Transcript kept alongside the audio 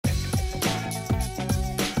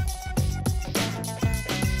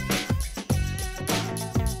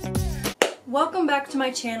Welcome back to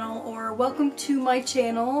my channel, or welcome to my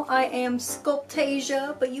channel. I am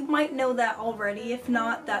Sculptasia, but you might know that already. If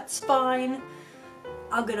not, that's fine.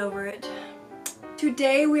 I'll get over it.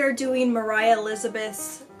 Today we are doing Mariah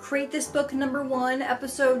Elizabeth's Create This Book #1,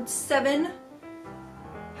 episode 7.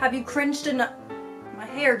 Have you cringed enough? My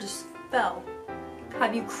hair just fell.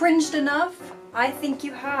 Have you cringed enough? I think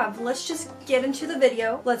you have. Let's just get into the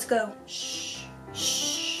video. Let's go. Shh.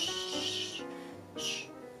 Shh.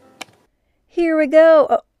 Here we go.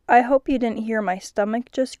 Oh, I hope you didn't hear my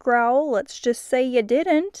stomach just growl. Let's just say you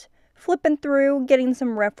didn't. Flipping through, getting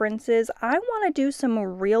some references. I want to do some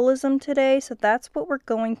realism today, so that's what we're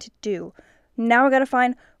going to do. Now I gotta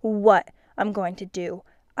find what I'm going to do.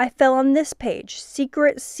 I fell on this page.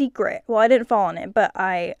 Secret. Well, I didn't fall on it, but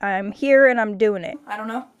I'm here and I'm doing it. I don't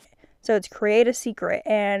know. So it's create a secret,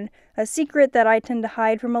 and a secret that I tend to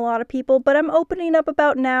hide from a lot of people, but I'm opening up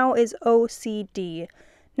about now is OCD.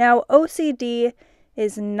 Now, OCD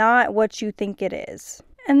is not what you think it is.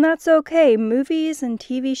 And that's okay. Movies and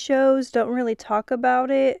TV shows don't really talk about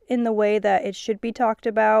it in the way that it should be talked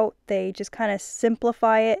about. They just kind of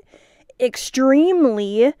simplify it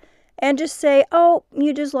extremely and just say, oh,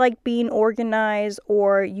 you just like being organized,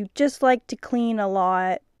 or you just like to clean a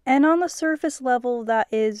lot. And on the surface level, that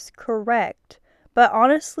is correct. But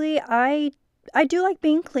honestly, I do like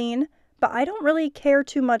being clean, but I don't really care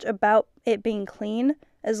too much about it being clean,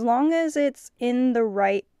 as long as it's in the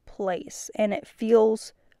right place and it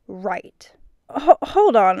feels right.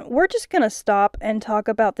 Hold on, we're just gonna stop and talk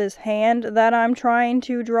about this hand that I'm trying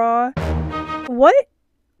to draw. What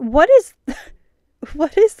is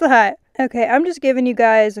what is that? Okay, I'm just giving you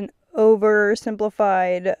guys an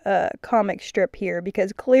oversimplified comic strip here,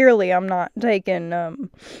 because clearly I'm not taking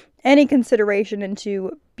any consideration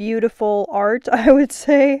into beautiful art, I would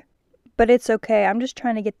say. But it's okay, I'm just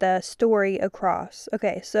trying to get the story across.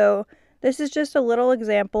 Okay, so this is just a little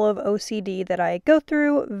example of OCD that I go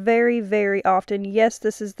through very, very often. Yes,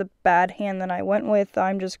 this is the bad hand that I went with.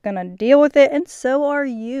 I'm just gonna deal with it, and so are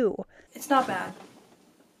you. It's not bad.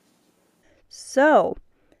 So,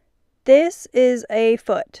 this is a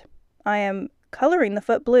foot. I am coloring the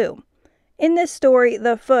foot blue. In this story,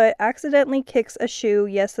 the foot accidentally kicks a shoe.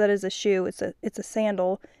 Yes, that is a shoe. It's a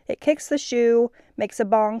sandal. It kicks the shoe, makes a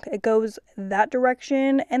bonk. It goes that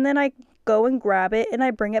direction, and then I go and grab it, and I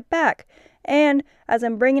bring it back. And as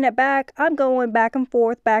I'm bringing it back, I'm going back and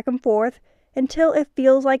forth, until it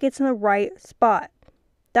feels like it's in the right spot.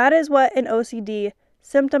 That is what an OCD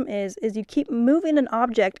symptom is you keep moving an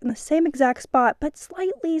object in the same exact spot, but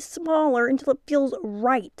slightly smaller until it feels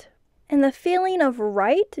right. And the feeling of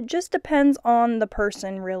right just depends on the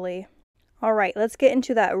person, really. Alright, let's get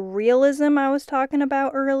into that realism I was talking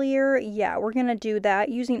about earlier. Yeah, we're gonna do that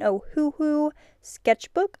using Ohuhu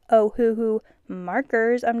sketchbook, Ohuhu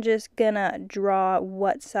markers. I'm just gonna draw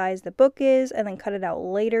what size the book is and then cut it out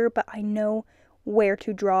later, but I know where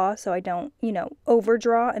to draw so I don't,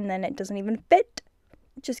 overdraw and then it doesn't even fit.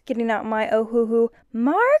 Just getting out my Ohuhu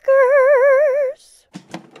markers.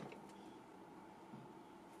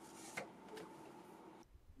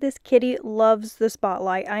 This kitty loves the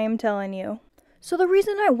spotlight, I am telling you. So the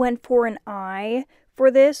reason I went for an eye for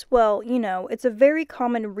this, well, it's a very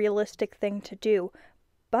common realistic thing to do.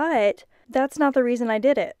 But that's not the reason I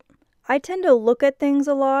did it. I tend to look at things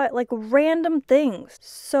a lot, like random things,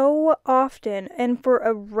 so often and for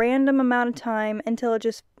a random amount of time until it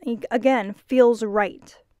just, again, feels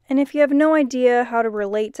right. And if you have no idea how to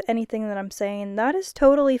relate to anything that I'm saying, that is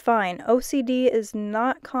totally fine. OCD is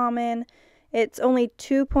not common. It's only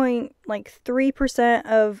 2.3%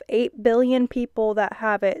 of 8 billion people that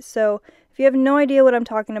have it. So if you have no idea what I'm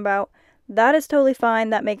talking about, that is totally fine.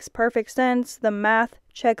 That makes perfect sense. The math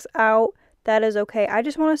checks out. That is okay. I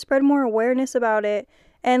just want to spread more awareness about it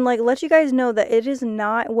and let you guys know that it is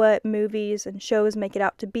not what movies and shows make it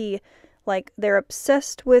out to be. They're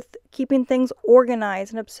obsessed with keeping things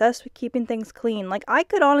organized and obsessed with keeping things clean. I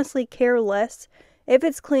could honestly care less if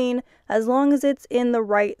it's clean as long as it's in the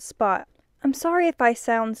right spot. I'm sorry if I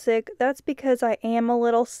sound sick. That's because I am a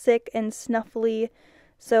little sick and snuffly.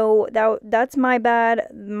 So that's my bad.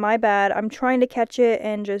 I'm trying to catch it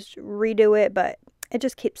and just redo it, but it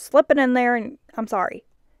just keeps slipping in there, and I'm sorry.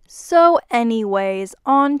 So anyways,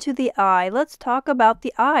 on to the eye. Let's talk about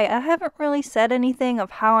the eye. I haven't really said anything of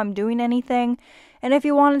how I'm doing anything. And if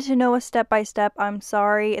you wanted to know a step-by-step, I'm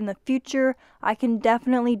sorry. In the future, I can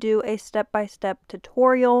definitely do a step-by-step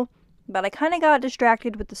tutorial. But I kind of got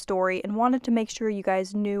distracted with the story and wanted to make sure you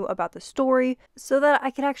guys knew about the story so that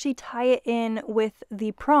I could actually tie it in with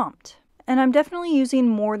the prompt. And I'm definitely using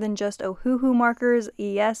more than just Ohuhu markers.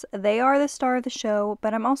 Yes, they are the star of the show,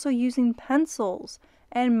 but I'm also using pencils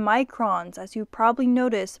and microns. As you probably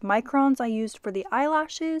noticed, microns I used for the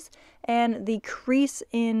eyelashes and the crease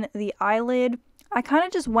in the eyelid. I kind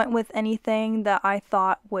of just went with anything that I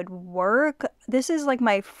thought would work. This is like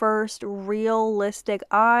my first realistic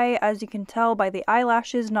eye, as you can tell by the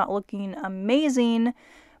eyelashes not looking amazing.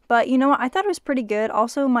 But you know what? I thought it was pretty good.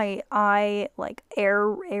 Also, my eye, like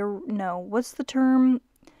what's the term?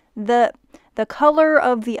 The color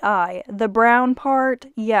of the eye, the brown part,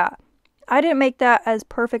 yeah. I didn't make that as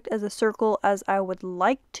perfect as a circle as I would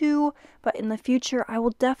like to, but in the future, I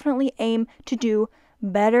will definitely aim to do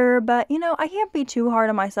better. But, you know, I can't be too hard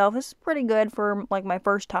on myself. This is pretty good for, like, my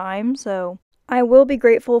first time, so I will be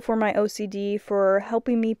grateful for my OCD for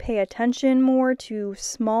helping me pay attention more to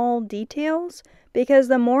small details, because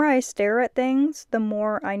the more I stare at things, the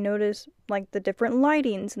more I notice, like, the different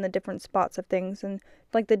lightings and the different spots of things and,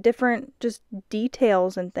 like, the different just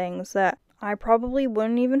details and things that I probably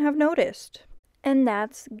wouldn't even have noticed. And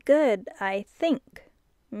that's good, I think.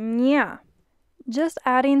 Yeah. Just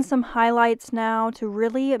adding some highlights now to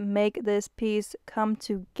really make this piece come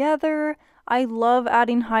together. I love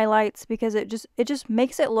adding highlights because it just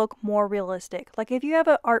makes it look more realistic. Like if you have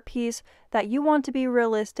an art piece that you want to be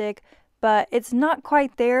realistic, but it's not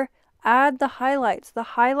quite there, add the highlights. The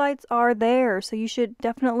highlights are there, so you should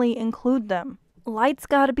definitely include them. Light's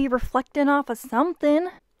gotta be reflecting off of something.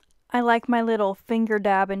 I like my little finger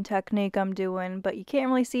dabbing technique I'm doing, but you can't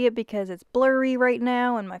really see it because it's blurry right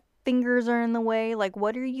now and my fingers are in the way. Like,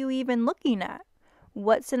 what are you even looking at?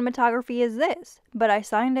 What cinematography is this? But I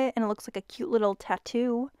signed it and it looks like a cute little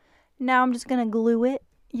tattoo. Now I'm just gonna glue it.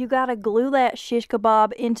 You gotta glue that shish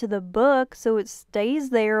kebab into the book so it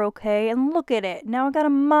stays there, okay? And look at it. Now I gotta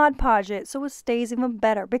Mod Podge it so it stays even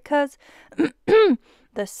better because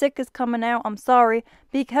the sick is coming out. I'm sorry,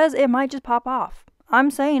 because it might just pop off. I'm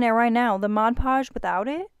saying it right now. The Mod Podge without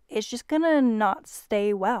it, it's just gonna not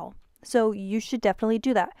stay well. So you should definitely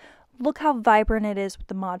do that. Look how vibrant it is with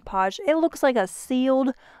the Mod Podge. It looks like a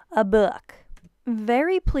sealed book.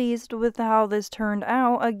 Very pleased with how this turned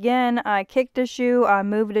out. Again, I kicked a shoe, I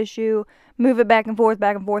moved a shoe, move it back and forth,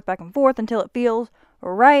 back and forth, back and forth until it feels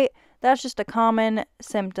right. That's just a common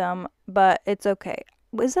symptom, but it's okay.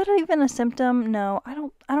 Is that even a symptom? No, I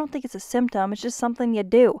don't think it's a symptom. It's just something you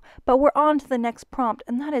do. But we're on to the next prompt,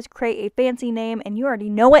 and that is create a fancy name, and you already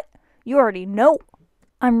know it. You already know.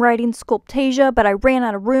 I'm writing Sculptasia, but I ran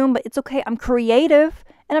out of room, but it's okay. I'm creative,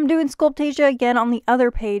 and I'm doing Sculptasia again on the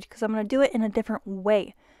other page because I'm going to do it in a different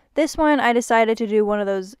way. This one, I decided to do one of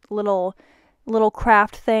those little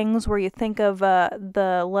craft things where you think of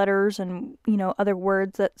the letters and, you know, other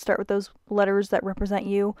words that start with those letters that represent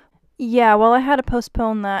you. Yeah, well, I had to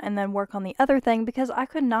postpone that and then work on the other thing because I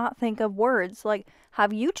could not think of words. Like,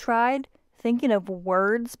 have you tried thinking of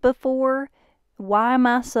words before? Why am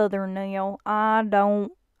I Southern, Neil? I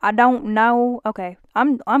don't know. Okay,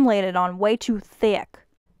 I'm laying it on way too thick.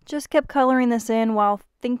 Just kept coloring this in while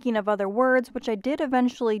thinking of other words, which I did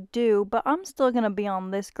eventually do, but I'm still gonna be on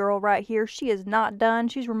this girl right here. She is not done.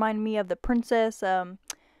 She's reminding me of the princess,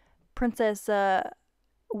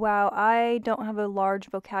 wow, I don't have a large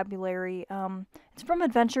vocabulary. It's from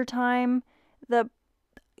Adventure Time.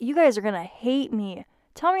 You guys are gonna hate me.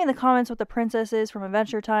 Tell me in the comments what the princess is from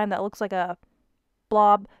Adventure Time that looks like a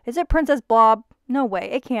blob. Is it Princess Blob? No way,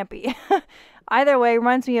 it can't be. Either way,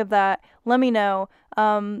 reminds me of that. Let me know.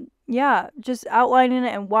 Yeah, just outlining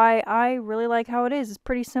it and why I really like how it is. It's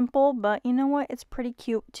pretty simple, but you know what? It's pretty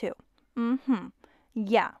cute too.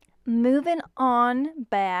 Yeah. Moving on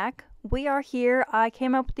back. We are here. I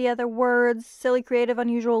came up with the other words. Silly, creative,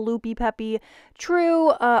 unusual, loopy, peppy,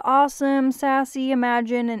 true, awesome, sassy,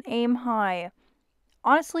 imagine, and aim high.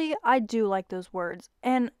 Honestly, I do like those words.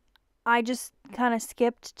 And I just kind of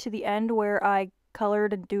skipped to the end where I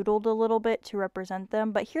colored and doodled a little bit to represent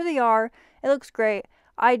them. But here they are. It looks great.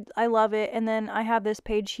 I love it. And then I have this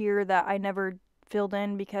page here that I never filled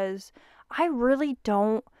in because I really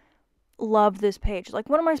don't love this page. Like,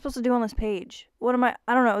 what am I supposed to do on this page? I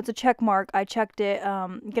don't know. It's a check mark. I checked it.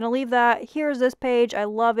 Gonna leave that. Here's this page. I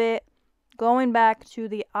love it. Going back to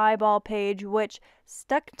the eyeball page, which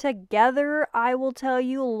stuck together, I will tell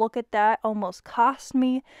you. Look at that. Almost cost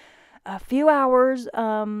me a few hours.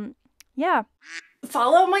 Yeah.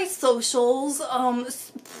 Follow my socials.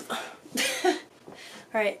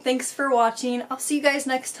 Alright, thanks for watching. I'll see you guys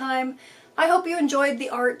next time. I hope you enjoyed the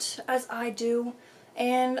art as I do.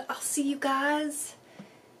 And I'll see you guys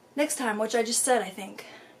next time, which I just said, I think.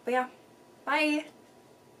 But yeah, bye.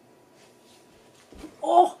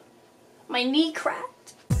 Oh, my knee cracked.